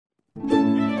You're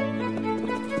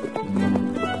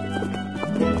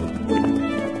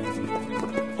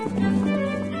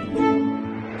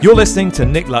listening to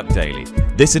Nick Luck Daily.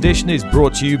 This edition is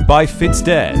brought to you by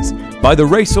FitzDares, by the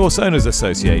Racehorse Owners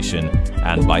Association,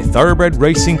 and by Thoroughbred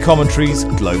Racing Commentary's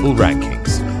Global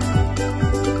Rankings.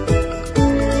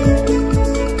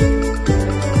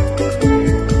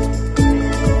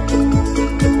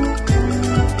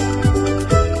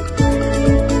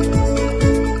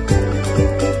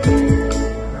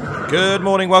 Good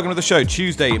morning, welcome to the show.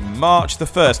 Tuesday, March the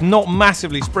 1st. Not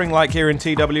massively spring-like here in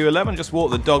TW11. Just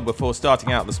walked the dog before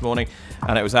starting out this morning,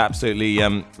 and it was absolutely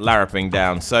larruping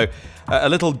down. So a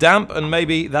little damp, and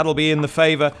maybe that'll be in the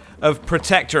favour of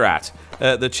Protectorat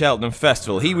at the Cheltenham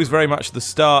Festival. He was very much the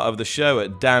star of the show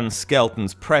at Dan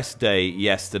Skelton's press day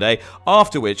yesterday,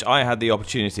 after which I had the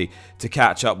opportunity to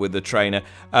catch up with the trainer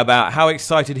about how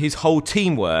excited his whole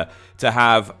team were to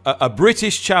have a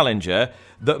British challenger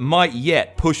that might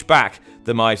yet push back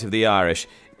the might of the Irish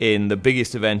in the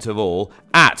biggest event of all,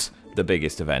 at the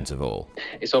biggest event of all.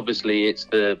 It's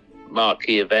the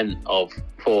marquee event of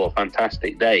 4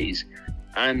 fantastic days,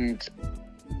 and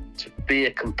to be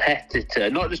a competitor,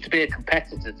 not just to be a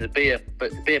competitor,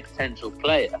 but to be a potential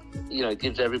player,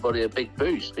 gives everybody a big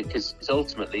boost, because it's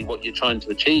ultimately what you're trying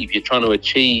to achieve. You're trying to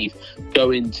achieve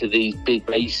going to these big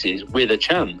races with a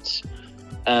chance.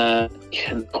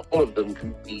 Not all of them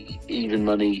can be even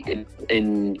money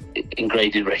in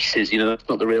graded races. That's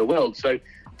not the real world. So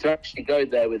to actually go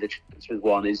there with a chance with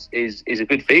one is a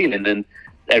good feeling, and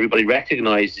everybody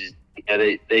recognises.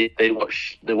 They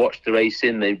watch the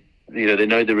racing. They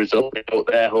know the result. They know what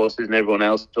their horses and everyone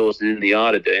else's horses in the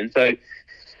yard are doing. So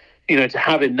to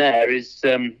have him there is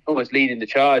almost leading the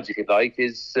charge, if you like,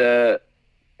 is a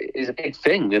big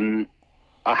thing. And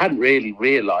I hadn't really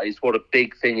realised what a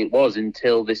big thing it was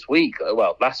until this week.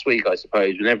 Well, last week, I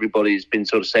suppose, when everybody's been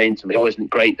sort of saying to me, "Oh, isn't it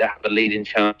great to have a leading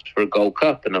chance for a Gold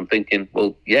Cup?" And I'm thinking,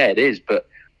 well, yeah, it is. But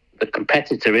the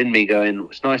competitor in me going,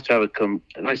 it's nice to have a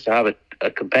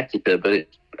competitor, but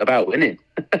it's about winning.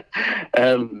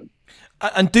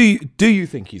 And do you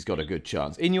think he's got a good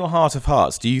chance? In your heart of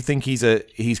hearts, do you think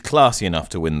he's classy enough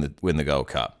to win the Gold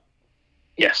Cup?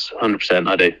 Yes, 100%,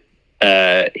 I do.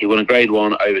 He won a Grade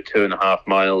 1 over 2.5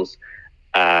 miles,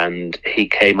 and he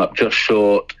came up just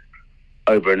short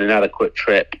over an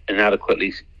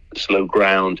inadequately slow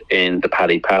ground in the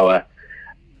Paddy Power,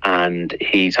 and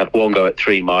he's had one go at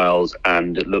 3 miles,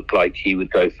 and it looked like he would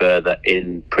go further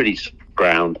in pretty soft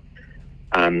ground.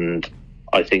 And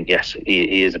I think, yes,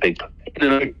 he is a big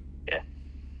player. Yeah.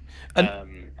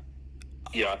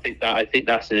 I think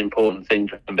that's an important thing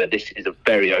to remember. This is a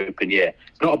very open year.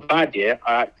 It's not a bad year.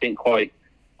 I think quite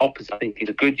opposite. I think it's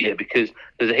a good year, because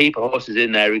there's a heap of horses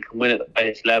in there who can win at the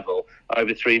base level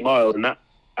over 3 miles, and that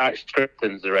actually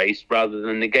strengthens the race rather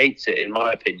than negates it, in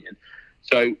my opinion.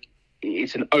 So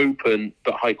it's an open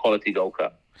but high quality Gold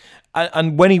Cup.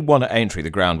 And when he won at Aintree, the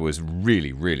ground was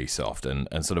really, really soft and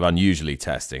sort of unusually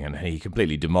testing, and he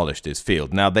completely demolished his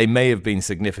field. Now, they may have been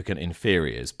significant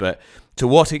inferiors, but to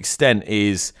what extent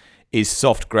is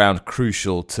soft ground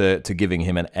crucial to giving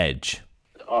him an edge?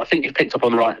 I think you've picked up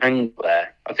on the right angle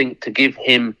there. I think to give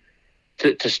him,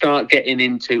 to start getting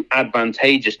into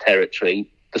advantageous territory,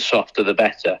 the softer the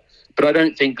better. But I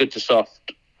don't think good to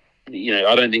soft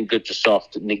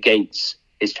negates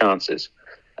his chances.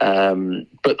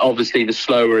 But obviously, the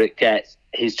slower it gets,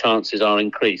 his chances are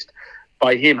increased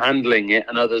by him handling it,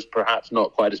 and others perhaps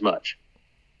not quite as much.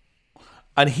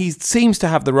 And he seems to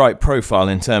have the right profile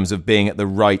in terms of being at the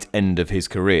right end of his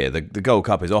career. The Gold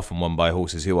Cup is often won by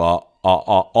horses who are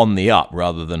on the up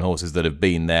rather than horses that have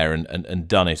been there and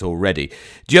done it already.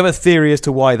 Do you have a theory as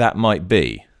to why that might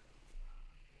be?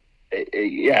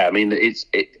 Yeah, I mean, the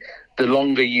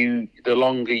longer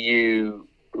you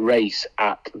race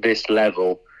at this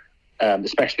level,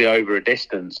 especially over a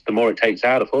distance, the more it takes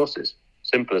out of horses.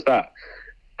 Simple as that.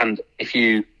 And if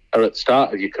you are at the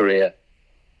start of your career,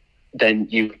 then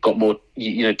you've got more,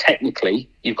 technically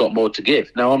you've got more to give.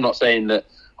 Now, I'm not saying that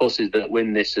horses that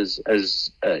win this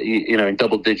as in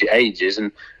double digit ages,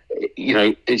 and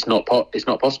it's not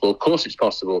possible. Of course it's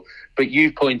possible, but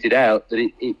you've pointed out that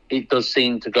it does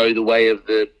seem to go the way of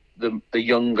the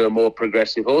younger, more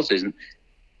progressive horses, and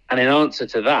in answer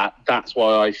to that, that's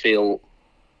why I feel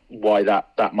why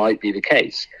that might be the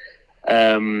case.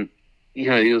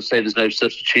 You'll say there's no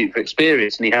substitute for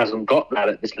experience, and he hasn't got that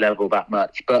at this level that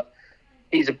much. But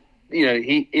he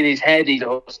in his head, he's a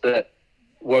horse that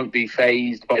won't be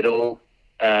phased by it all.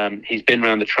 He's been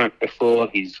around the track before.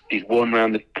 He's won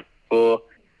around the track before.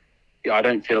 I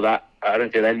don't feel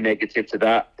any negative to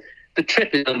that. The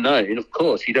trip is unknown, of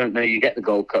course. You don't know you get the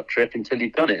Gold Cup trip until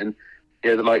you've done it, and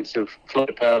The likes of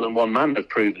Floyd Pearl and One Man have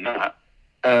proven that.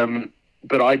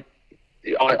 But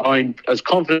I'm as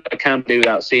confident as I can be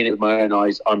without seeing it with my own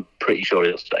eyes. I'm pretty sure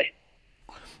he'll stay.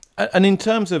 And in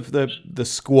terms of the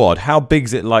squad, how big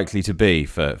is it likely to be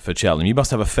for Cheltenham? You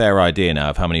must have a fair idea now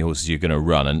of how many horses you're going to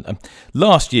run. And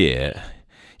last year,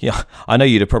 I know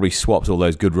you'd have probably swapped all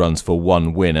those good runs for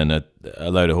one win and a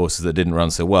load of horses that didn't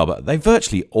run so well, but they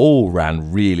virtually all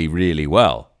ran really, really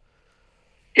well.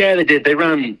 Yeah, they did. They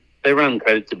ran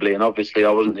creditably, and obviously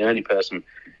I wasn't the only person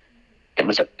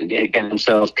getting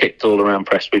themselves kicked all around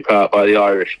Prestbury Park by the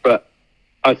Irish. But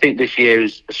I think this year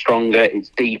is stronger, it's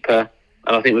deeper,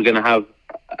 and I think we're going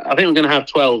to have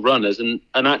 12 runners, and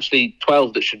actually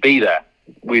 12 that should be there.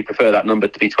 We prefer that number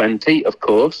to be 20, of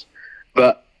course,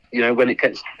 but when it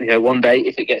gets, one day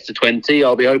if it gets to 20,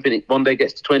 I'll be hoping it one day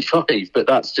gets to 25. But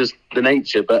that's just the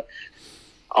nature. But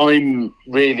I'm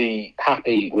really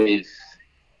happy with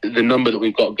the number that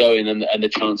we've got going and the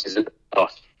chances of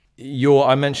us.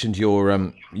 I mentioned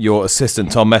your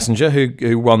assistant Tom Messenger,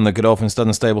 who won the Godolphin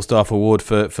Studden Stable Staff Award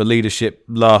for leadership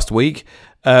last week.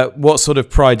 What sort of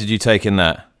pride did you take in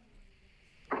that?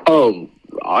 Oh,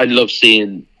 I love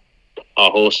seeing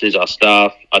our horses, our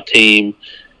staff, our team.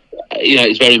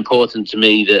 It's very important to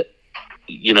me that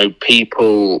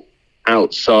people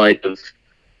outside of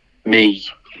me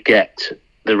get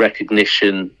the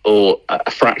recognition or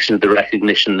a fraction of the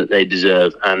recognition that they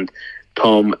deserve. And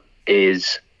Tom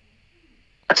is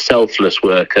a selfless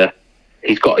worker.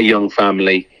 He's got a young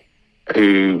family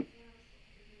who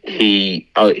he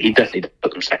definitely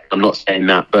put them second. I'm not saying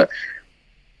that, but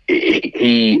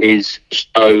he is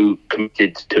so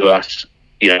committed to us.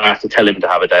 I have to tell him to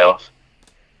have a day off.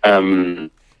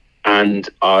 And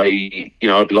I'd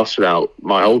be lost without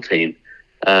my whole team.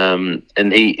 And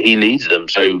he leads them.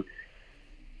 So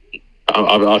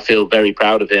I feel very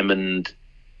proud of him. And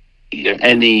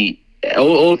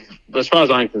all, as far as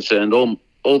I'm concerned, all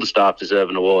the staff deserve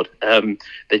an award.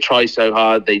 They try so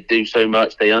hard, they do so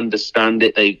much, they understand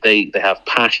it, they have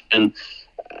passion.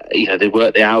 They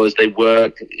work the hours they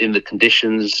work in, the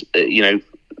conditions.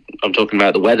 I'm talking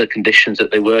about the weather conditions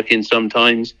that they work in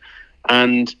sometimes.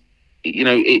 And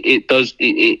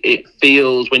it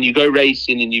feels, when you go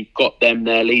racing and you've got them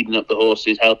there leading up the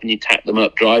horses, helping you tack them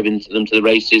up, driving them to the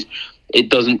races, it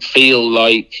doesn't feel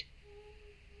like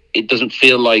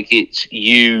it's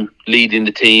you leading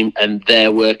the team and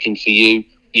they're working for you.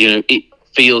 It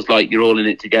feels like you're all in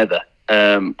it together.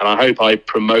 And I hope I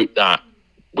promote that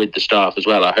with the staff as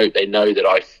well. I hope they know that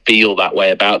I feel that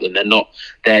way about them. They're not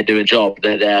there doing a job,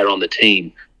 they're there on the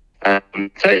team. So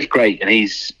it's great, and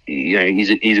he's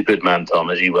a good man, Tom,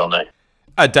 as you well know.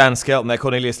 Dan Skelton there,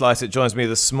 Cornelius Lysett joins me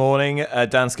this morning.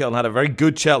 Dan Skelton had a very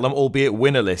good Cheltenham, albeit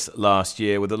winnerless last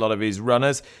year with a lot of his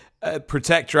runners.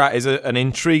 Protectorat is an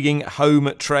intriguing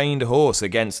home-trained horse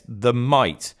against the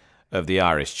might of the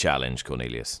Irish Challenge,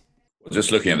 Cornelius.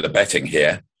 Just looking at the betting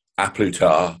here, A Plus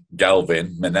Tard,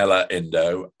 Galvin, Minella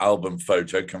Indo, Album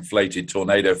Photo, Conflated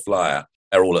Tornado Flyer,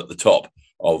 they're all at the top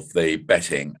of the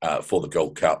betting for the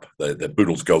Gold Cup, the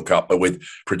Boodles Gold Cup, but with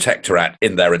Protectorat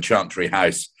in there and Chantry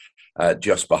House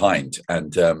just behind.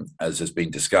 And as has been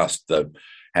discussed, the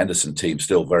Henderson team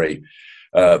still very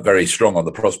strong on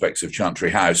the prospects of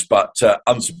Chantry House, but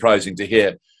unsurprising to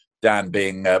hear Dan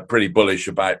being pretty bullish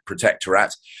about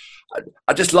Protectorat.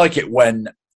 I just like it when,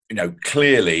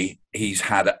 clearly he's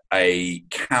had a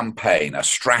campaign, a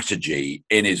strategy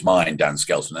in his mind, Dan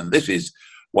Skelton, and this is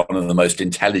one of the most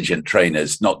intelligent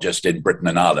trainers, not just in Britain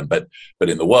and Ireland, but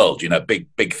in the world.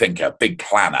 Big thinker, big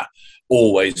planner,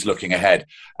 always looking ahead.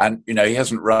 And he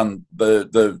hasn't run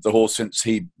the horse since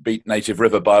he beat Native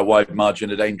River by a wide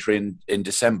margin at Aintree in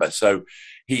December. So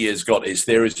he has got his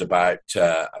theories about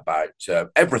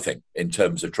everything in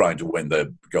terms of trying to win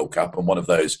the Gold Cup, and one of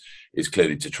those is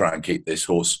clearly to try and keep this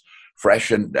horse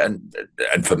fresh, and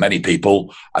for many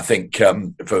people, I think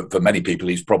for many people,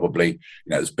 he's probably,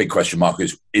 there's a big question mark: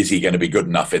 is he going to be good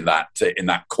enough in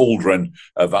that cauldron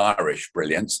of Irish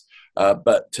brilliance?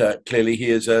 But clearly,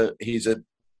 he's a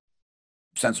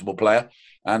sensible player,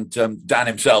 and Dan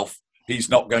himself, he's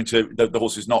not going to. The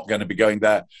horse is not going to be going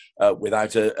there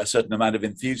without a certain amount of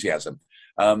enthusiasm.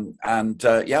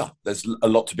 There's a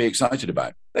lot to be excited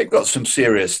about. They've got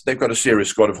a serious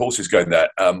squad of horses going there.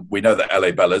 We know that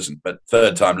LA Bell isn't, but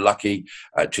Third Time Lucky,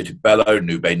 Chitibello,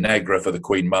 Nube Negra for the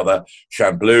Queen Mother,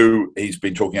 Chamblou, he's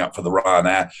been talking up for the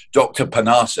Ryanair, Dr.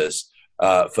 Parnassus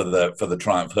for the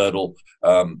Triumph Hurdle,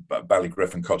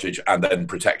 Ballygriffin Cottage, and then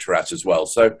Protectorat as well.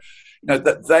 So,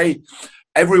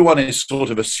 everyone is sort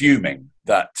of assuming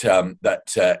that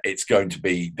it's going to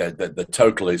be the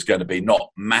total is going to be not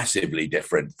massively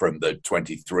different from the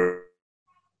 23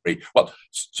 Well,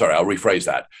 sorry, I'll rephrase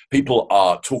that. People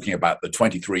are talking about the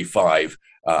 23.5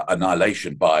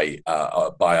 annihilation by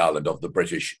Ireland of the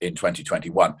British in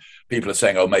 2021. People are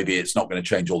saying, oh, maybe it's not going to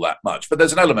change all that much. But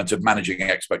there's an element of managing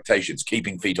expectations,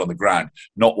 keeping feet on the ground,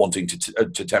 not wanting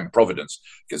to tempt Providence.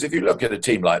 Because if you look at a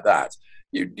team like that,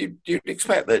 you'd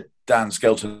expect that Dan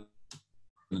Skelton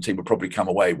and the team would probably come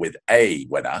away with a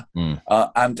winner.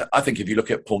 And I think if you look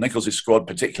at Paul Nicholls' squad,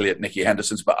 particularly at Nicky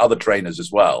Henderson's, but other trainers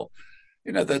as well,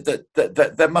 you know,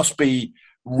 there must be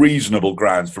reasonable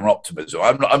grounds for optimism.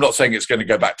 I'm not saying it's going to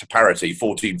go back to parity,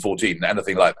 14-14,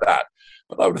 anything like that.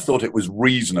 But I would have thought it was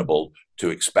reasonable to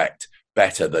expect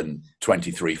better than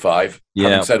 23.5. Yeah.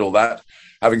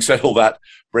 Having said all that,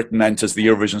 Britain enters the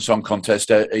Eurovision Song Contest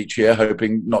each year,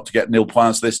 hoping not to get nil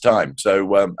points this time.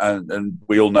 So, and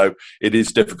we all know it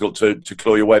is difficult to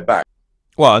claw your way back.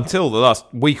 Well, until the last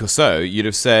week or so, you'd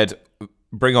have said,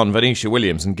 bring on Venetia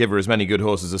Williams and give her as many good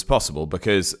horses as possible,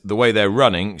 because the way they're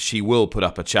running, she will put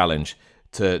up a challenge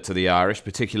to the Irish,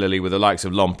 particularly with the likes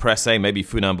of L'Homme Pressé, maybe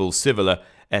Funambule Sivola,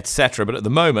 etc. But at the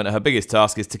moment, her biggest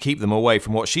task is to keep them away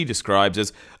from what she describes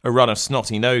as a run of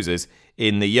snotty noses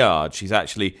in the yard. She's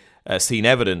actually seen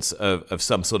evidence of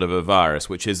some sort of a virus,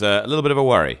 which is a little bit of a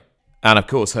worry. And of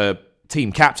course, her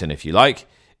team captain, if you like,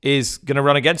 is going to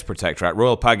run against Protectorat,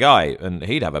 Royal Pagaille, and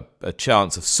he'd have a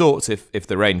chance of sorts if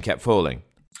the rain kept falling.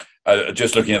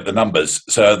 Just looking at the numbers,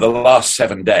 so the last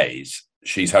 7 days,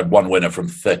 she's had one winner from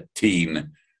 13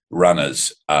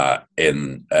 runners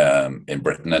in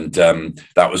Britain, and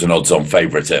that was an odds-on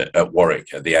favourite at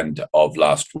Warwick at the end of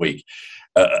last week.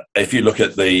 If you look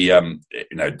at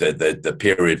the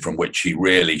period from which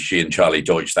she and Charlie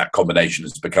Deutsch, that combination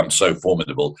has become so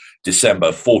formidable.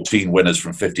 December, 14 winners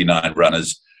from 59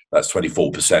 runners. That's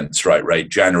 24% strike rate.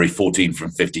 January, 14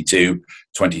 from 52,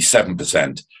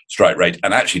 27% strike rate.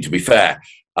 And actually, to be fair,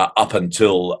 up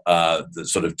until the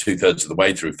sort of 2/3 of the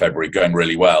way through February, going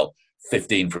really well,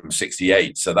 15 from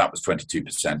 68. So that was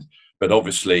 22%. But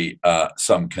obviously,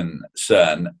 some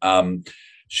concern.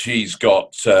 She's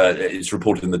got, it's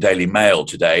reported in the Daily Mail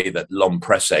today that L'Homme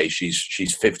Pressé,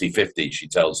 she's 50-50. She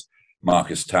tells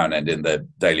Marcus Townend in the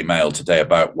Daily Mail today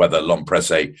about whether L'Homme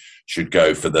Pressé should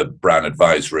go for the Brown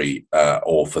Advisory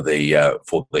or for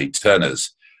the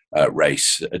Turner's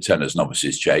race, Turner's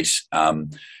Novices Chase.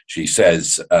 She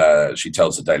says, she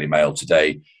tells the Daily Mail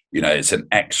today, you know, it's an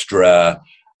extra,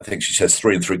 I think she says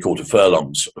 3 3/4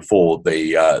 furlongs for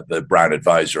the Brown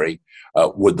Advisory.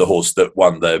 Would the horse that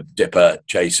won the Dipper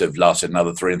Chase have lasted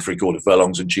another 3 3/4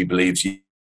 furlongs? And she believes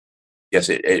yes,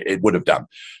 it would have done.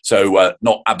 So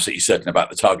not absolutely certain about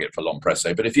the target for L'Homme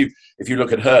Pressé. But if you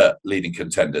look at her leading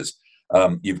contenders,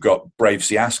 you've got Brave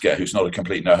Siaska, who's not a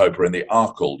complete no-hoper in the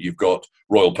Arkle. You've got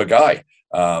Royal Pagaille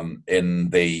in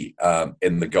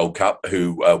the Gold Cup,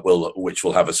 which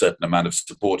will have a certain amount of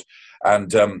support. And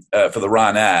for the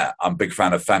Ryanair, I'm a big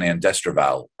fan of Fanny and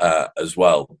Destraval as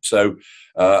well. So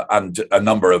and a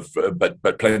number of,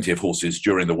 but plenty of horses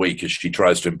during the week as she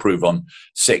tries to improve on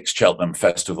 6 Cheltenham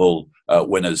Festival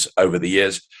winners over the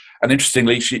years. And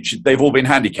interestingly, they've all been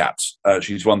handicapped.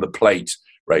 She's won the Plate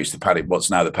race, what's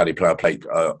now the Paddy Power Plate,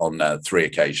 on 3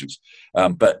 occasions.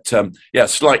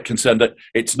 Slight concern that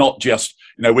it's not just,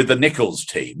 with the Nicholls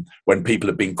team, when people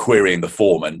have been querying the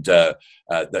form and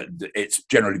that it's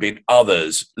generally been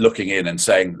others looking in and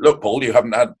saying, look, Paul, you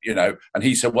haven't had, and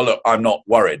he said, well, look, I'm not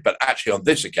worried. But actually on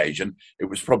this occasion, it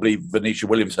was probably Venetia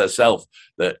Williams herself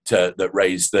that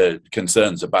raised the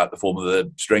concerns about the form of the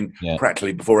string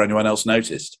practically before anyone else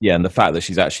noticed. Yeah, and the fact that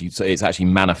it's actually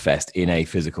manifest in a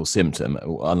physical symptom,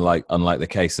 unlike the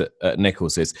case at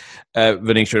Nicholls is.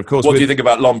 Venetia, of course. What do you think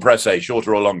about L'Homme Pressé,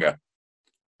 shorter or longer?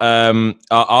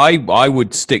 I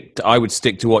would stick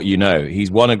to what you know. He's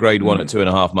won a Grade 1 at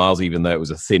 2.5 miles, even though it was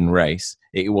a thin race.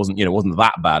 It wasn't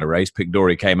that bad a race. Pic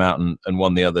D'Orhy came out and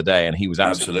won the other day, and he was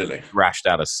absolutely thrashed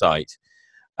out of sight.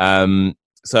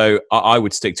 So I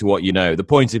would stick to what you know. The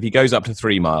point is, if he goes up to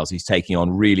 3 miles, he's taking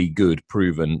on really good,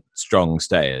 proven, strong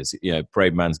stayers.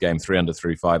 Brave Man's Game, 3 under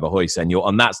 3.5, Ahoy Senor,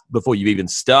 and that's before you've even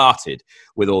started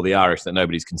with all the Irish that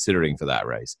nobody's considering for that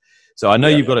race. So I know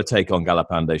you've got to take on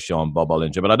Galopin Des Champs, Bob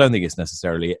Olinger, but I don't think it's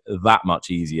necessarily that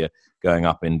much easier going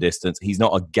up in distance. He's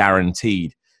not a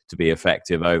guaranteed to be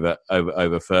effective over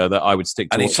further. I would stick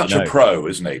to. And he's such a pro,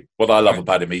 isn't he? What I love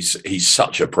about him, he's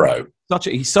such a pro.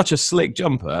 He's such a slick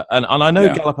jumper, and I know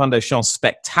Galopin Des Champs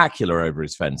spectacular over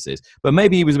his fences, but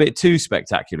maybe he was a bit too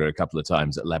spectacular a couple of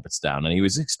times at Leopardstown, and he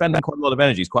was expending quite a lot of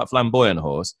energy. He's quite a flamboyant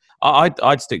horse.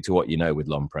 I'd stick to what you know with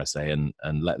L'Homme Pressé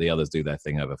and let the others do their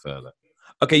thing over further.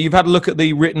 Okay, you've had a look at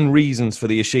the written reasons for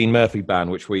the Oisin Murphy ban,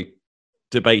 which we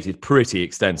debated pretty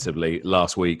extensively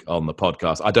last week on the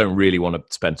podcast. I don't really want to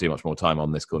spend too much more time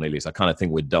on this, Cornelius. I kind of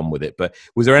think we're done with it. But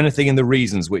was there anything in the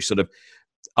reasons which sort of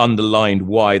underlined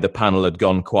why the panel had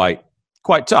gone quite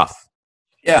tough?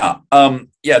 Yeah,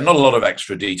 not a lot of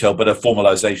extra detail, but a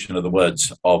formalisation of the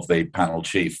words of the panel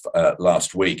chief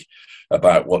last week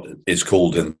about what is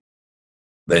called in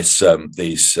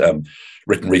these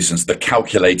written reasons the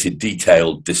calculated,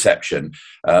 detailed deception.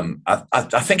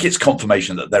 I think it's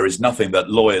confirmation that there is nothing that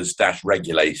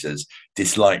lawyers-regulators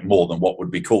dislike more than what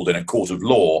would be called in a court of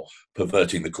law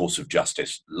perverting the course of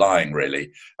justice, lying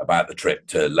really about the trip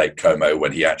to Lake Como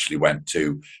when he actually went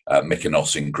to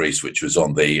Mykonos in Greece, which was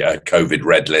on the COVID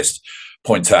red list.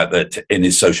 Points out that in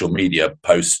his social media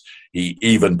posts, he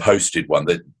even posted one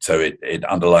so it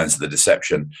underlines the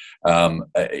deception.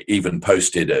 Even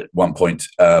posted at one point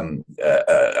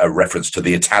a reference to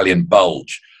the Italian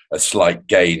bulge, a slight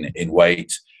gain in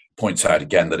weight. Points out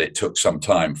again that it took some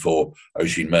time for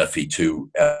Oisin Murphy to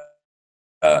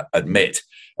admit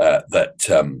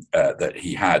that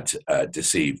he had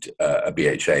deceived a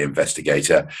BHA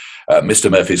investigator. Mr.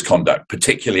 Murphy's conduct,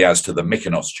 particularly as to the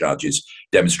Mykonos charges,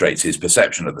 demonstrates his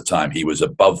perception at the time he was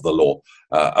above the law,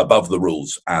 above the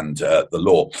rules and the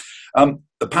law.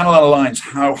 The panel outlines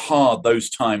how hard those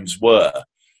times were.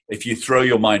 If you throw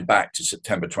your mind back to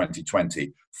September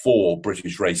 2020 for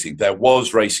British racing, there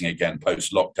was racing again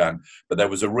post-lockdown, but there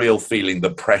was a real feeling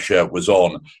the pressure was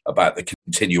on about the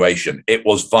continuation. It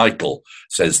was vital,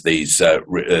 says these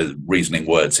reasoning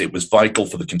words, it was vital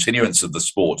for the continuance of the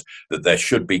sport that there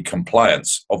should be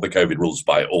compliance of the COVID rules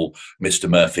by all. Mr.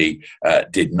 Murphy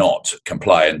did not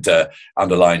comply, and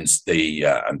underlines the,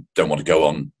 I don't want to go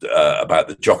on about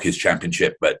the Jockeys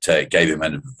Championship, but gave him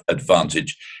an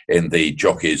advantage in the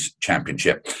Jockeys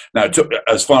Championship. Now,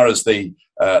 as far as the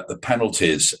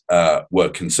penalties were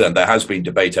concerned, there has been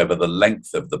debate over the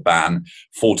length of the ban,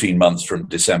 14 months from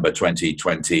December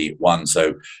 2021,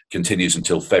 so continues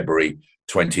until February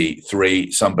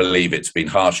 23. Some believe it's been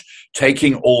harsh.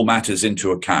 Taking all matters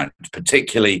into account,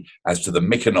 particularly as to the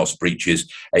Mykonos breaches,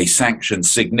 a sanction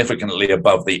significantly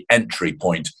above the entry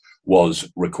point was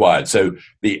required. So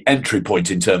the entry point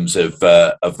in terms of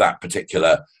that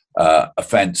particular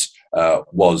offence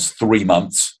was 3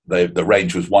 months. The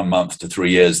range was 1 month to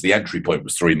 3 years. The entry point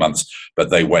was 3 months, but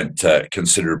they went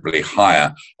considerably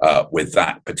higher with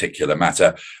that particular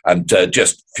matter. And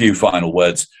just a few final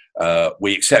words.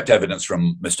 We accept evidence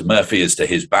from Mr. Murphy as to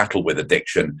his battle with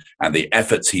addiction and the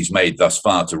efforts he's made thus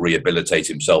far to rehabilitate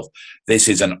himself. This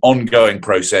is an ongoing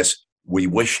process. We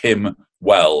wish him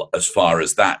well as far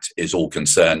as that is all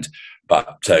concerned,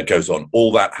 but goes on.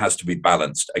 All that has to be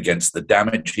balanced against the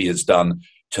damage he has done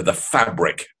to the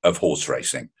fabric of horse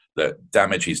racing, the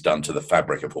damage he's done to the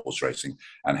fabric of horse racing,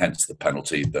 and hence the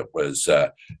penalty that was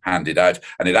handed out.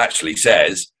 And it actually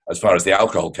says, as far as the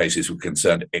alcohol cases were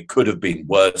concerned, it could have been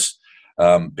worse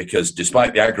because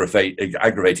despite the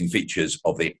aggravating features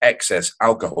of the excess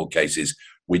alcohol cases,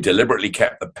 we deliberately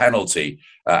kept the penalty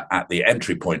at the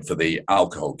entry point for the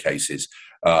alcohol cases.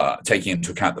 Taking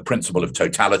into account the principle of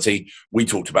totality. We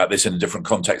talked about this in a different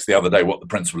context the other day, what the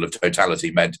principle of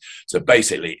totality meant. So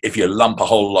basically, if you lump a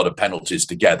whole lot of penalties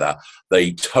together,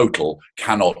 the total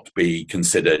cannot be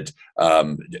considered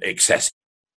excessive.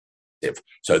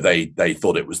 So they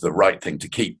thought it was the right thing to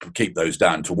keep those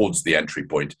down towards the entry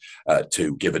point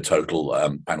to give a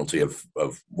total penalty of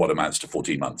what amounts to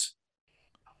 14 months.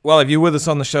 Well, if you were with us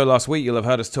on the show last week, you'll have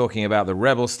heard us talking about the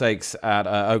Rebel Stakes at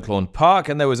Oaklawn Park,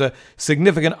 and there was a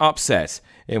significant upset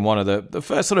in one of the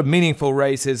first sort of meaningful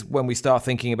races when we start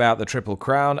thinking about the Triple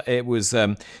Crown. It was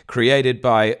created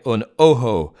by Un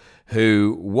Ojo,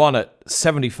 who won at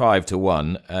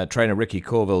 75-1. Trainer Ricky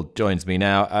Corville joins me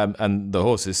now, and the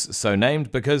horse is so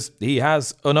named because he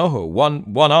has Un Ojo,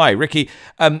 one eye. Ricky,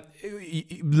 a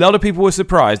lot of people were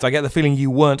surprised. I get the feeling you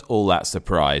weren't all that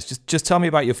surprised. Just tell me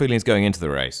about your feelings going into the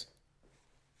race.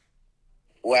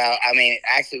 Well, I mean,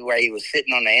 actually where he was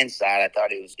sitting on the inside, I thought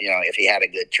he was, if he had a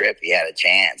good trip, he had a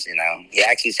chance, He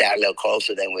actually sat a little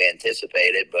closer than we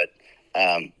anticipated, but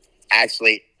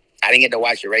actually I didn't get to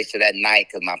watch the race that night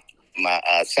because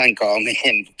my son called me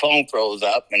and the phone froze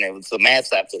up, and it was a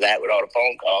mess after that with all the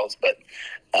phone calls. But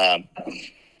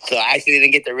so I actually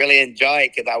didn't get to really enjoy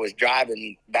it because I was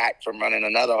driving back from running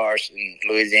another horse in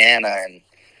Louisiana, and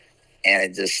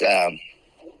it just I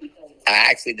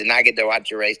actually did not get to watch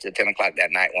the race till 10 o'clock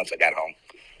that night once I got home.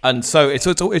 And so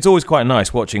it's always quite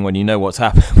nice watching when you know what's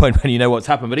happened. when you know what's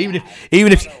happened, but even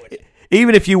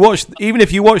if you watch the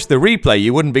replay,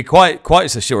 you wouldn't be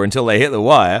quite so sure until they hit the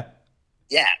wire.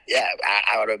 Yeah.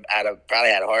 I'd have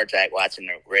probably had a heart attack watching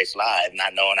the race live,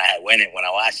 not knowing I had won it when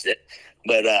I watched it.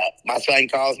 But my son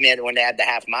calls me when they had the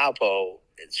half mile pole,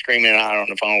 screaming out on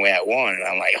the phone we had won, and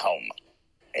I'm like,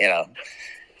 oh,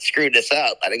 screwed this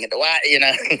up. I didn't get to watch,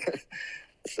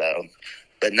 So,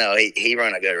 but no, he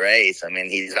run a good race. I mean,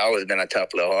 he's always been a tough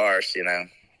little horse,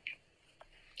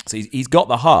 So he's got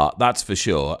the heart, that's for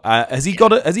sure. Has he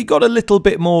got a little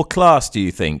bit more class, do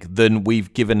you think, than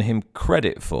we've given him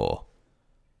credit for?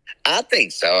 I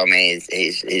think so. I mean,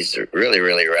 he's a really,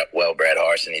 really well-bred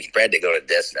horse, and he's bred to go the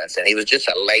distance. And he was just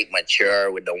a late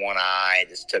mature with the one eye. It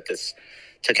just took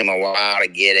him a while to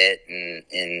get it, and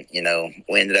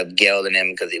we ended up gelding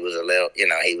him because he was a little,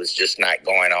 he was just not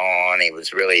going on. He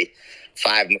was really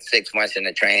 5-6 months in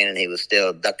the training, and he was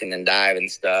still ducking and diving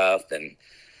stuff, and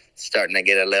starting to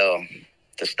get a little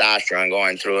testosterone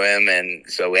going through him, and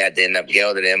so we had to end up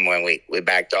gelding him when we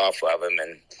backed off of him,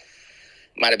 and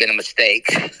it might have been a mistake,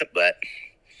 but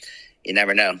you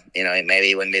never know. Maybe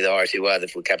he wouldn't be the horse he was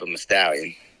if we kept him a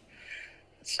stallion.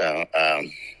 So,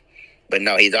 but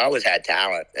no, he's always had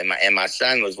talent, and my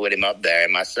son was with him up there,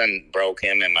 and my son broke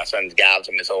him, and my son's gouged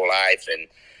him his whole life, and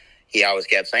he always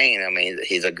kept saying, I mean,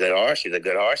 he's a good horse. He's a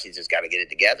good horse. He's just got to get it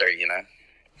together,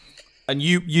 And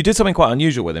you did something quite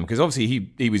unusual with him, because obviously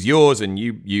he was yours, and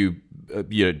you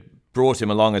brought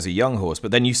him along as a young horse,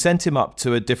 but then you sent him up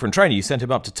to a different trainer. You sent him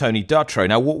up to Tony Dutrow.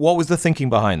 Now, what was the thinking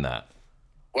behind that?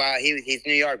 Well, he's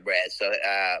New York bred, so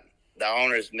the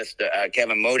owners, Mr.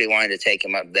 Kevin Moody, wanted to take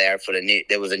him up there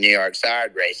there was a New York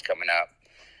sired race coming up,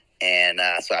 and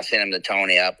so I sent him to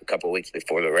Tony up a couple of weeks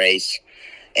before the race,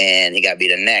 and he got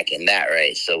beat a neck in that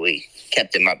race, so we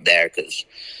kept him up there because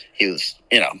he was,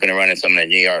 going to run in some of the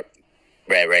New York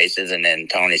bred races. And then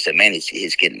Tony said, man,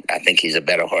 he's getting, I think he's a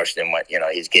better horse than what,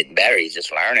 he's getting better. He's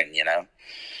just learning,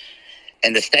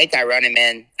 And the stake I run him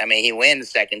in, I mean, he won the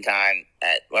second time.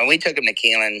 When we took him to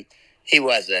Keeneland, he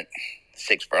wasn't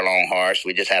 6 furlong horse.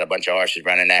 We just had a bunch of horses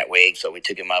running that week. So we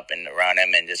took him up and run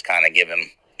him and just kind of give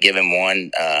him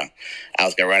one. I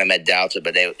was going to run him at Delta,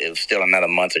 but it was still another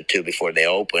month or two before they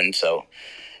opened. So,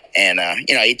 and,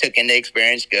 he took in the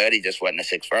experience good. He just wasn't a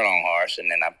 6 furlong horse.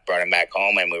 And then I brought him back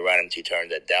home, and we ran him 2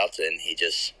 turns at Delta. And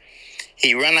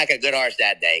he run like a good horse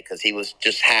that day because he was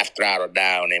just half throttled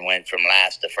down and went from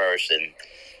last to first and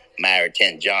married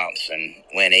 10 jumps and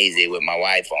went easy with my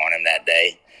wife on him that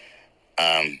day.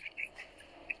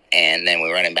 And then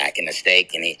we run him back in the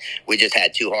stake. And we just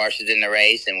had 2 horses in the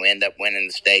race, and we ended up winning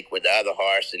the stake with the other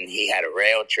horse. And he had a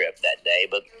rail trip that day.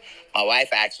 But my wife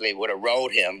actually would have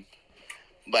rode him.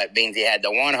 But being he had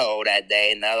the 1 hole that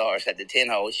day and the other horse had the 10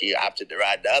 hole, she opted to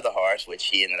ride the other horse, which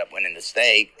she ended up winning the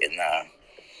stake. And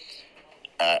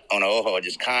Onoho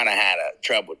just kind of had a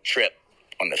troubled trip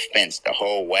on the fence the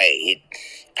whole way. He'd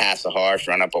pass a horse,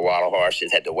 run up a wall of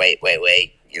horses, had to wait,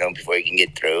 before he can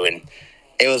get through. And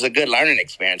it was a good learning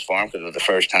experience for him because it was the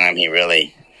first time he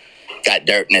really got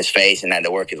dirt in his face and had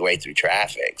to work his way through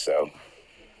traffic. So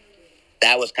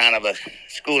that was kind of a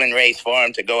schooling race for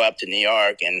him to go up to New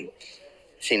York, and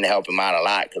seemed to help him out a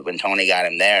lot because when Tony got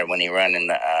him there, when he ran in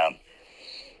the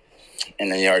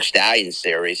New York Stallion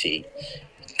Series, he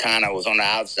kind of was on the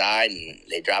outside, and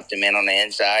they dropped him in on the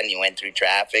inside, and he went through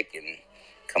traffic and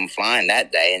come flying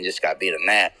that day and just got beat on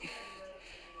that.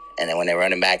 And then when they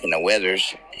run him back in the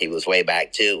Withers, he was way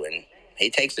back too, and he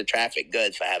takes the traffic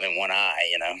good for having 1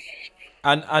 eye,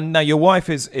 And now your wife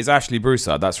is Ashley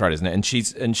Broussard, that's right, isn't it?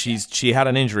 And she had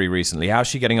an injury recently. How's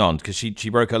she getting on? Because she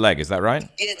broke her leg, is that right?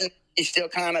 She's still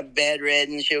kind of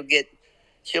bedridden.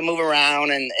 She'll move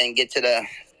around and get to the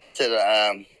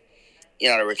the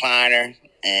recliner,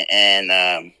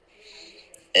 and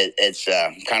it's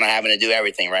kind of having to do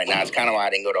everything right now. It's kind of why I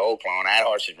didn't go to Oaklawn. I had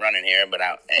horses running here, but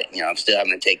I'm still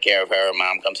having to take care of her. Her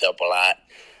mom comes help a lot,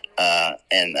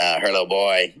 and her little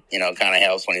boy, kind of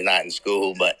helps when he's not in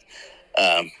school. But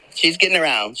she's getting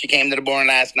around. She came to the barn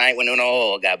last night when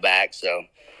Uno got back, so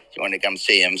she wanted to come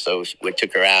see him. So we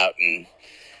took her out, and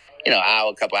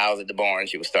a couple hours at the barn,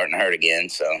 she was starting to hurt again.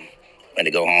 So when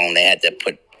to go home, they had to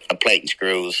put a plate and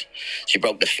screws. She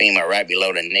broke the femur right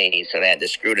below the knee, so they had to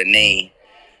screw the knee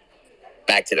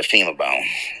back to the femur bone.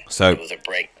 So it was a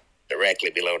break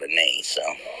directly below the knee.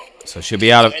 So she'll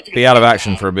be out of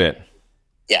action for a bit.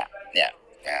 Yeah.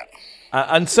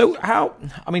 And so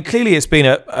clearly it's been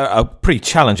a pretty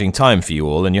challenging time for you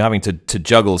all, and you're having to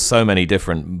juggle so many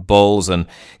different bulls and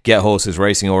get horses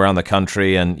racing all around the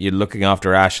country, and you're looking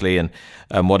after Ashley and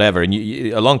whatever. And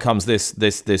along comes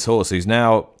this horse who's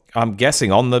now, I'm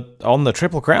guessing, on the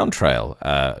Triple Crown trail.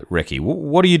 Ricky,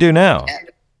 what do you do now?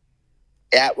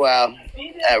 Yeah, well,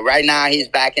 right now he's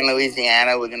back in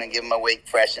Louisiana. We're going to give him a week,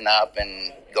 freshen up,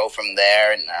 and go from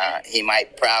there. And he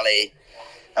might probably...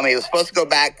 he was supposed to go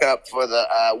back up for the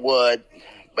Wood,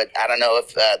 but I don't know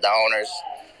if the owners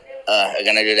are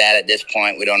going to do that at this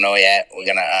point. We don't know yet. We're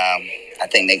going to, I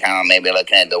think they kind of maybe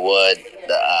looking at the wood,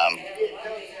 the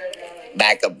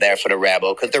back up there for the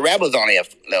Rebel, because the Rebel's only a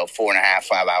little 4.5,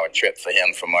 5 hour trip for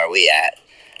him from where we at.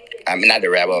 I mean, not the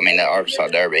Rebel, I mean the Arkansas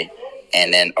Derby,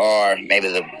 and then, or maybe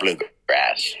the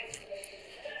Bluegrass.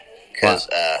 Because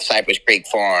Cypress Creek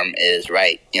Farm is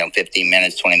right, 15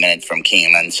 minutes, 20 minutes from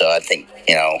Keeneland. So I think,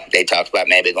 they talked about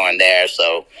maybe going there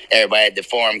so everybody at the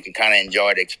farm can kind of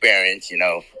enjoy the experience,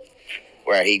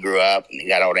 where he grew up. And he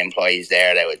got all the employees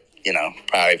there that would,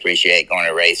 probably appreciate going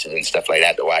to races and stuff like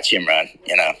that to watch him run,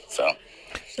 So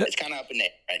it's kind of up in there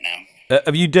right now.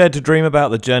 Have you dared to dream about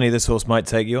the journey this horse might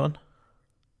take you on?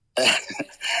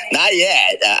 Not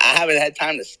yet. I haven't had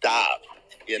time to stop,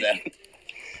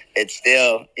 It's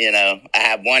still, I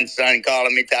have one son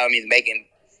calling me, telling me he's making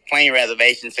plane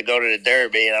reservations to go to the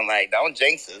Derby. And I'm like, don't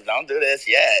jinx us. Don't do this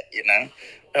yet, I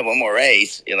have one more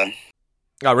race,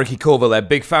 Ricky Corville there,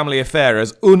 big family affair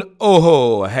as Un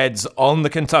Ojo heads on the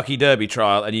Kentucky Derby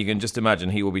trial. And you can just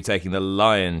imagine he will be taking the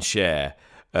lion's share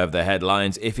of the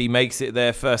headlines if he makes it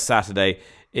there first Saturday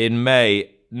in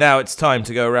May. Now it's time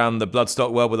to go around the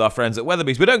bloodstock world with our friends at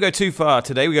Weatherby's. We don't go too far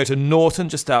today. We go to Norton,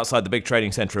 just outside the big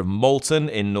trading centre of Malton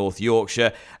in North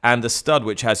Yorkshire, and a stud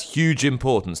which has huge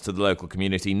importance to the local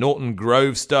community, Norton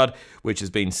Grove Stud, which has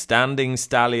been standing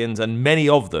stallions, and many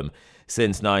of them,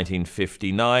 since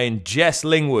 1959. Jess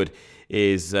Lingwood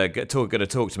is going to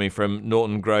talk to me from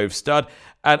Norton Grove Stud.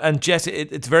 And Jess,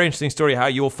 it's a very interesting story how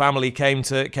your family came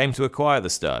to acquire the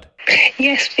stud.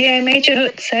 Yes, Major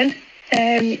Hudson,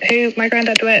 who my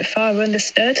granddad worked for, run the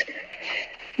stud.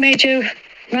 Major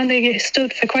ran the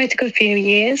stud for quite a good few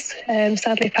years.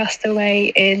 Sadly passed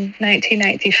away in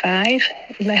 1995.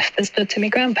 Left the stud to my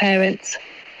grandparents,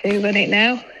 who run it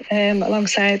now,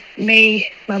 alongside me,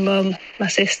 my mum, my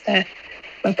sister,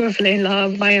 my brother-in-law,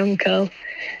 my uncle.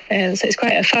 So it's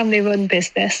quite a family-run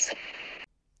business.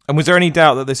 And was there any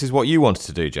doubt that this is what you wanted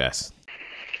to do, Jess?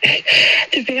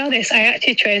 To be honest, I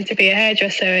actually trained to be a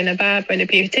hairdresser and a barber and a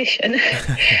beautician.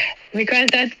 My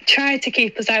granddad tried to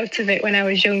keep us out of it when I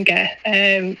was younger.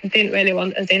 Didn't really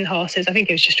want us in horses. I think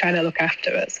he was just trying to look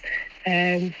after us.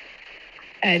 And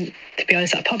to be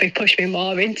honest, that probably pushed me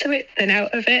more into it than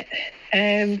out of it.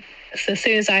 So as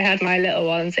soon as I had my little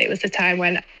ones, it was the time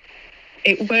when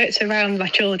it worked around my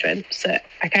children. So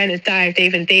I kind of dived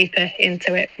even deeper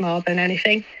into it more than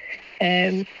anything.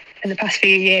 In the past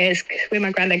few years, with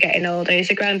my granddad getting older, he's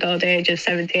a grand old age of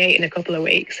 78 in a couple of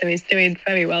weeks, so he's doing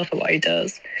very well for what he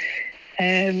does.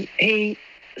 He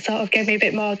sort of gave me a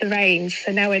bit more of the reins,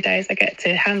 so nowadays I get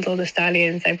to handle the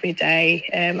stallions every day.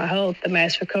 I hold the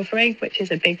mares recovering, which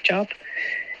is a big job.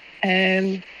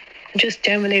 Just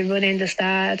generally running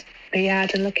the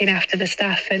yard and looking after the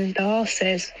staff and the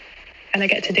horses. And I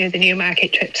get to do the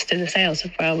Newmarket trips to the sales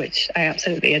as well, which I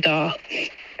absolutely adore.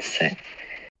 So.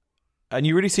 And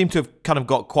you really seem to have kind of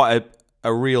got quite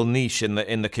a real niche in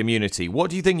the community. What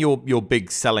do you think your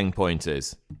big selling point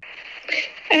is?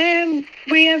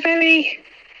 We are very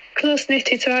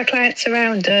close-knitted to our clients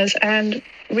around us, and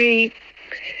probably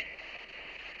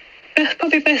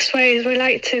best way is we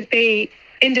like to be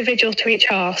individual to each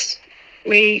horse.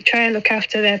 We try and look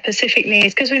after their specific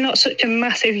needs because we're not such a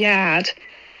massive yard,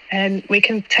 and we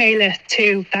can tailor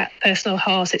to that personal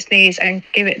horse its needs and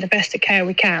give it the best of care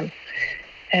we can.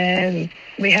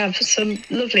 We have some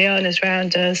lovely owners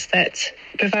around us that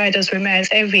provide us with mares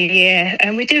every year,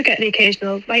 and we do get the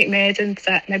occasional late maidens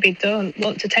that maybe don't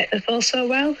want to take the foal so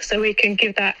well, so we can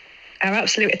give that our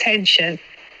absolute attention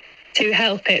to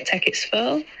help it take its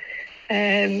foal.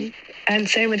 And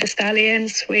same with the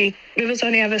stallions. We must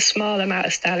only have a small amount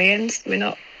of stallions. We're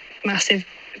not massive,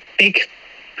 big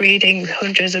breeding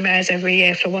hundreds of mares every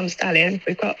year for one stallion.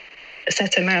 We've got a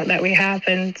set amount that we have,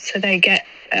 and so they get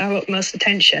our utmost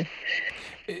attention.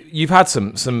 You've had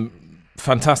some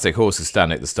fantastic horses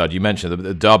standing at the stud. You mentioned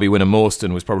the Derby winner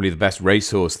Morstan was probably the best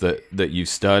racehorse that you've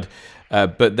stud,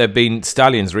 but there have been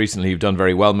stallions recently who've done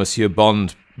very well. Monsieur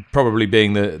Bond probably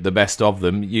being the best of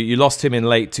them. You lost him in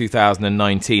late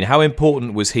 2019. How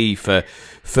important was he for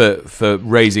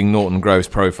raising Norton Grove's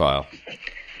profile?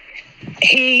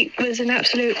 He was an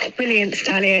absolute brilliant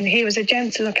stallion. He was a gem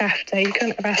to look after. You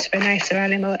couldn't have asked for a nicer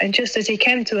animal. And just as he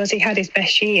came to us, he had his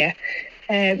best year.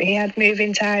 He had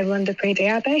moving time under Prix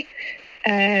d'Abbé.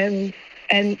 And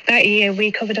that year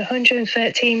we covered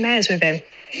 113 mares with him.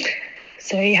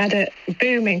 So he had a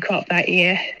booming crop that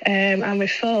year. And we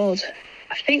foaled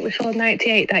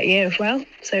 98 that year as well.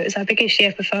 So it was our biggest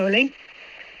year for foaling.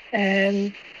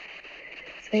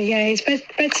 So yeah, he's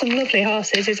bred some lovely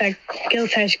horses. He's a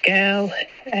Gilt Edge Girl,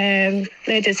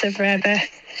 Ladies of Forever,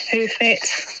 Who Fit.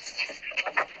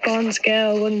 Bond's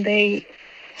girl won the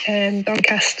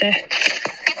Doncaster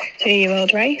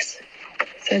 2-year-old race.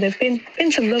 So there've been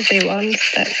some lovely ones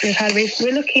that we've had.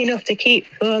 We're lucky enough to keep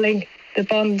foaling the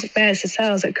Bond mares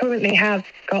themselves that currently have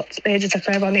got Spades of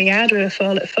Forever on the yard with a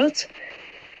foal at foot.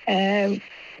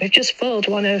 We've just foaled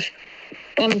one of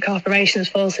Bond Corporation's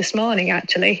foals this morning,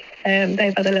 actually.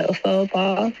 They've had a little foal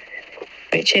born,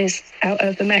 which is out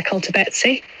of the mare called to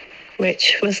Betsy,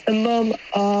 which was the mum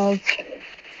of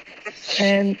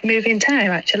Moving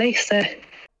Time, actually. So,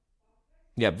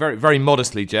 yeah, very very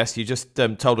modestly, Jess. You just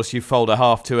told us you foaled a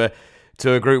half to a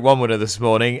Group 1 winner this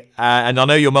morning, and I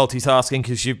know you're multitasking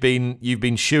because you've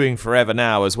been shoeing Forever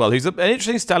Now as well. Who's an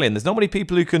interesting stallion. There's not many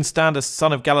people who can stand a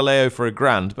Son of Galileo for a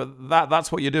grand, but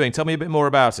that's what you're doing. Tell me a bit more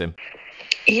about him.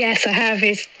 Yes, I have.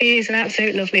 He's an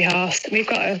absolute lovely horse. We've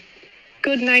got a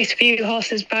good, nice few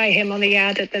horses by him on the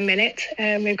yard at the minute.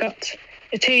 We've got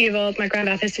a 2-year-old my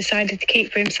granddad has decided to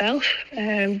keep for himself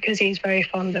because he's very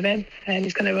fond of him, and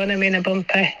he's going to run him in a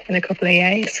bumper in a couple of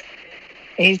years.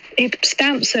 He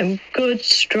stamps some good,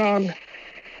 strong,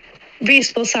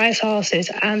 reasonable size horses,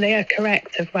 and they are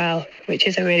correct as well, which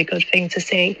is a really good thing to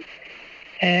see.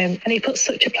 And he puts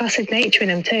such a placid nature in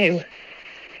them too.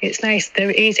 It's nice,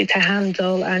 they're easy to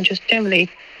handle and just generally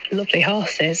lovely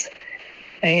horses.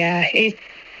 He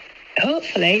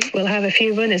hopefully will have a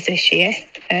few runners this year.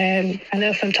 I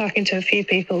know from talking to a few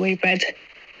people we've bred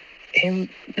in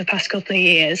the past couple of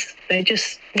years, they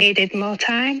just needed more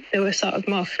time. They were sort of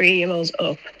more 3-year-olds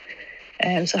up.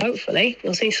 So hopefully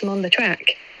we'll see some on the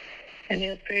track and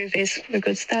he'll prove he's a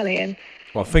good stallion.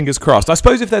 Well, fingers crossed. I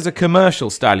suppose if there's a commercial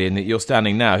stallion that you're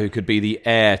standing now who could be the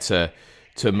heir to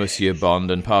Monsieur Bond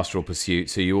and Pastoral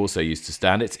Pursuits, who you also used to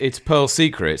stand, it's Pearl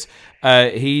Secret.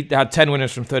 He had 10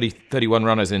 winners from 31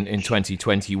 runners in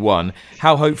 2021.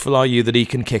 How hopeful are you that he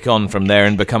can kick on from there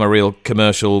and become a real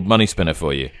commercial money spinner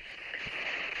for you?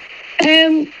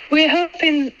 We're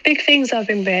hoping big things of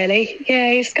him, really.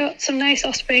 Yeah, he's got some nice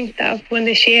offspring that have won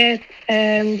this year.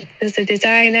 There's the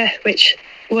Designer, which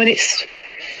won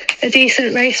a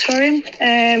decent race for him.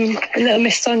 Little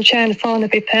Miss Sunshine and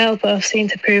Thornaby Pearl both seem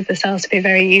to prove themselves to be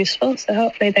very useful, so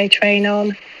hopefully they train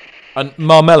on. And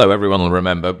Marmello, everyone will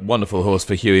remember, wonderful horse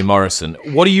for Hughie Morrison.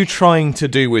 What are you trying to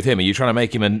do with him? Are you trying to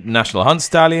make him a national hunt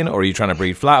stallion, or are you trying to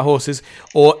breed flat horses?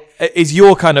 Or is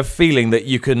your kind of feeling that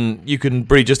you can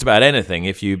breed just about anything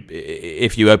if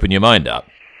you open your mind up?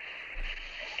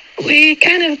 We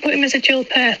kind of put him as a dual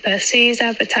purpose. He's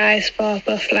advertised for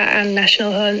both flat and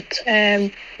national hunt.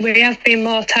 We have been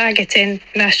more targeting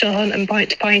national hunt and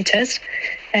point-to-pointers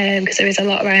because there is a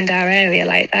lot around our area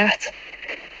like that.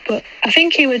 But I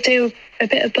think he would do a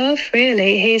bit of both,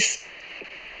 really. He's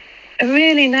a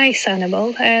really nice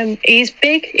animal. He's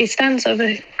big. He stands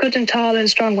over good and tall and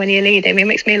strong when you lead him. He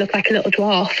makes me look like a little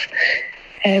dwarf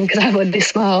because I would be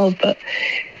small. But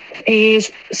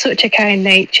he's such a kind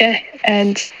nature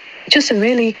and just a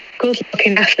really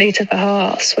good-looking athlete of a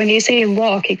horse. When you see him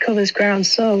walk, he covers ground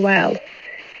so well.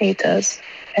 He does.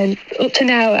 And up to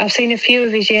now, I've seen a few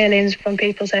of his yearlings from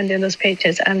people sending us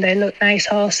pictures, and they look nice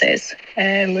horses.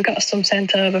 We got some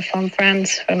sent over from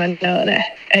France from an owner,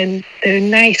 and they're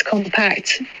nice,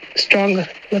 compact,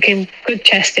 strong-looking,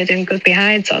 good-chested and good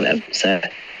behinds on them. So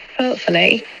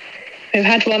hopefully, we've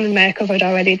had one mare covered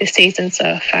already this season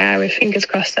so far. With fingers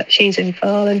crossed that she's in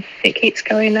fall and it keeps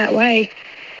going that way.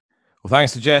 Well,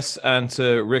 thanks to Jess and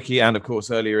to Ricky, and of course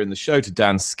earlier in the show to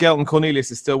Dan Skelton.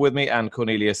 Cornelius is still with me, and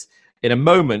Cornelius, in a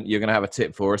moment you're going to have a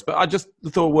tip for us, but I just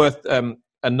thought worth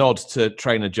a nod to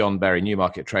trainer John Berry,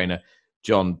 Newmarket trainer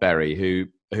John Berry,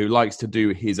 who likes to do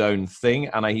his own thing,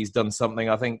 and he's done something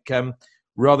I think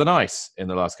rather nice in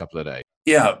the last couple of days.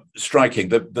 Yeah, striking.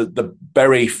 The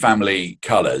Berry family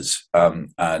colours,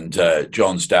 and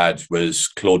John's dad was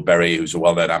Claude Berry, who's a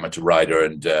well-known amateur rider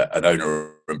and an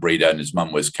owner and breeder, and his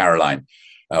mum was Caroline,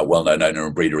 well-known owner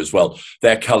and breeder as well.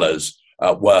 Their colours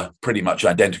were pretty much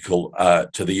identical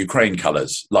to the Ukraine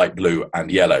colours, light blue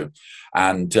and yellow.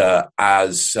 And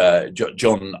as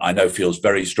John, I know, feels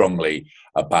very strongly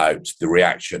about the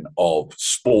reaction of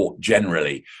sport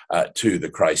generally to the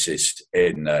crisis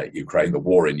in Ukraine, the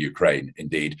war in Ukraine,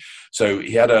 indeed. So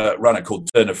he had a runner called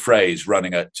Turner Fraze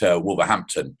running at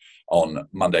Wolverhampton on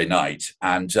Monday night,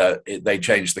 and they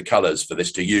changed the colours for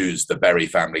this to use the Berry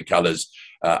family colours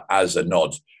as a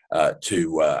nod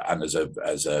to and as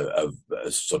a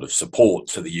sort of support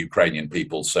to the Ukrainian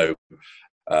people. So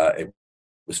it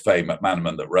was Faye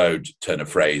McManaman that rode Turner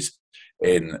Fraze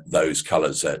in those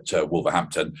colours at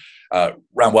Wolverhampton.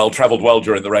 Ran well, travelled well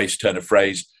during the race, turn of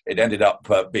phrase. It ended up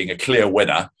being a clear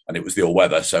winner, and it was the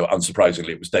all-weather, so unsurprisingly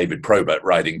it was David Probert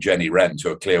riding Jenny Wren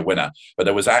to a clear winner. But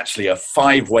there was actually a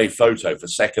 5-way photo for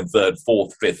 2nd, 3rd,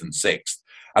 4th, 5th and 6th,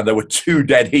 and there were 2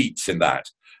 dead heats in that.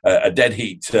 A dead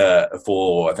heat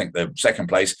for, I think, the 2nd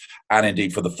place, and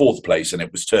indeed for the 4th place, and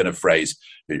it was turn of phrase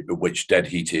which dead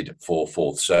heated for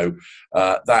 4th. So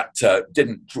that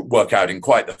didn't work out in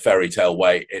quite the fairy tale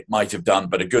way it might have done,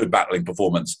 but a good battling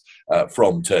performance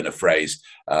from turn of phrase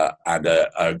and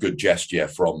a good gesture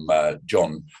from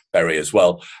John Berry as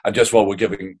well. And just while we're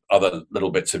giving other little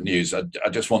bits of news, I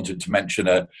just wanted to mention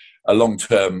a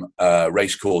long-term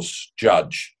racecourse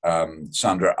judge,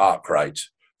 Sandra Arkwright,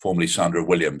 formerly Sandra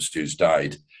Williams, who's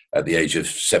died at the age of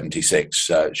 76.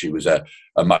 She was a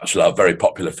much-loved, very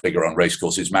popular figure on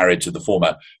racecourses, married to the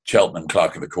former Cheltenham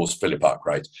clerk of the course, Philip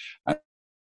Arkwright. And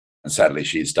sadly,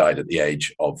 she's died at the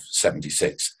age of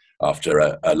 76 after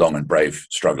a long and brave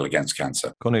struggle against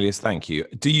cancer. Cornelius, thank you.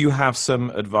 Do you have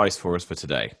some advice for us for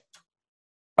today?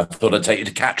 I thought I'd take you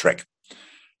to Catterick.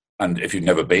 And if you've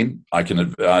never been, I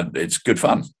can. It's good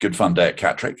fun day at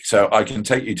Catterick. So I can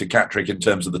take you to Catterick in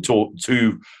terms of the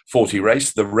 240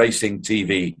 race, the Racing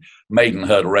TV maiden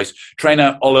hurdle race.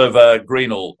 Trainer Oliver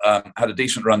Greenall had a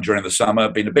decent run during the summer,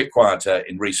 been a bit quieter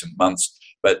in recent months,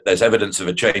 but there's evidence of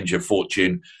a change of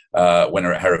fortune.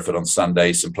 Winner at Hereford on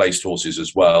Sunday, some placed horses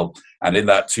as well. And in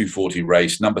that 240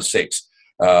 race, number 6,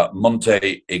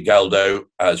 Monte Igaldo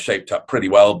has shaped up pretty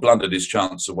well, blundered his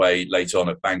chance away late on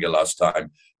at Bangor last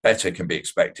time. Better can be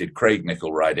expected. Craig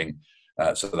Nicol riding.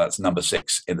 So that's number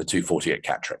 6 in the 240 at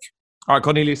Catterick. All right,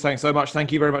 Cornelius, thanks so much.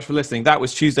 Thank you very much for listening. That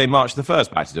was Tuesday, March the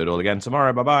 1st. Back to do it all again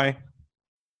tomorrow. Bye-bye.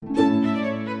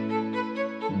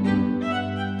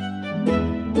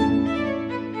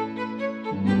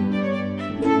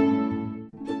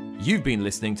 You've been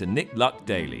listening to Nick Luck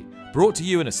Daily, brought to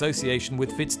you in association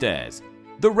with FitzDares,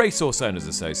 the Racehorse Owners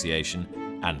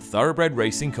Association, and Thoroughbred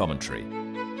Racing Commentary.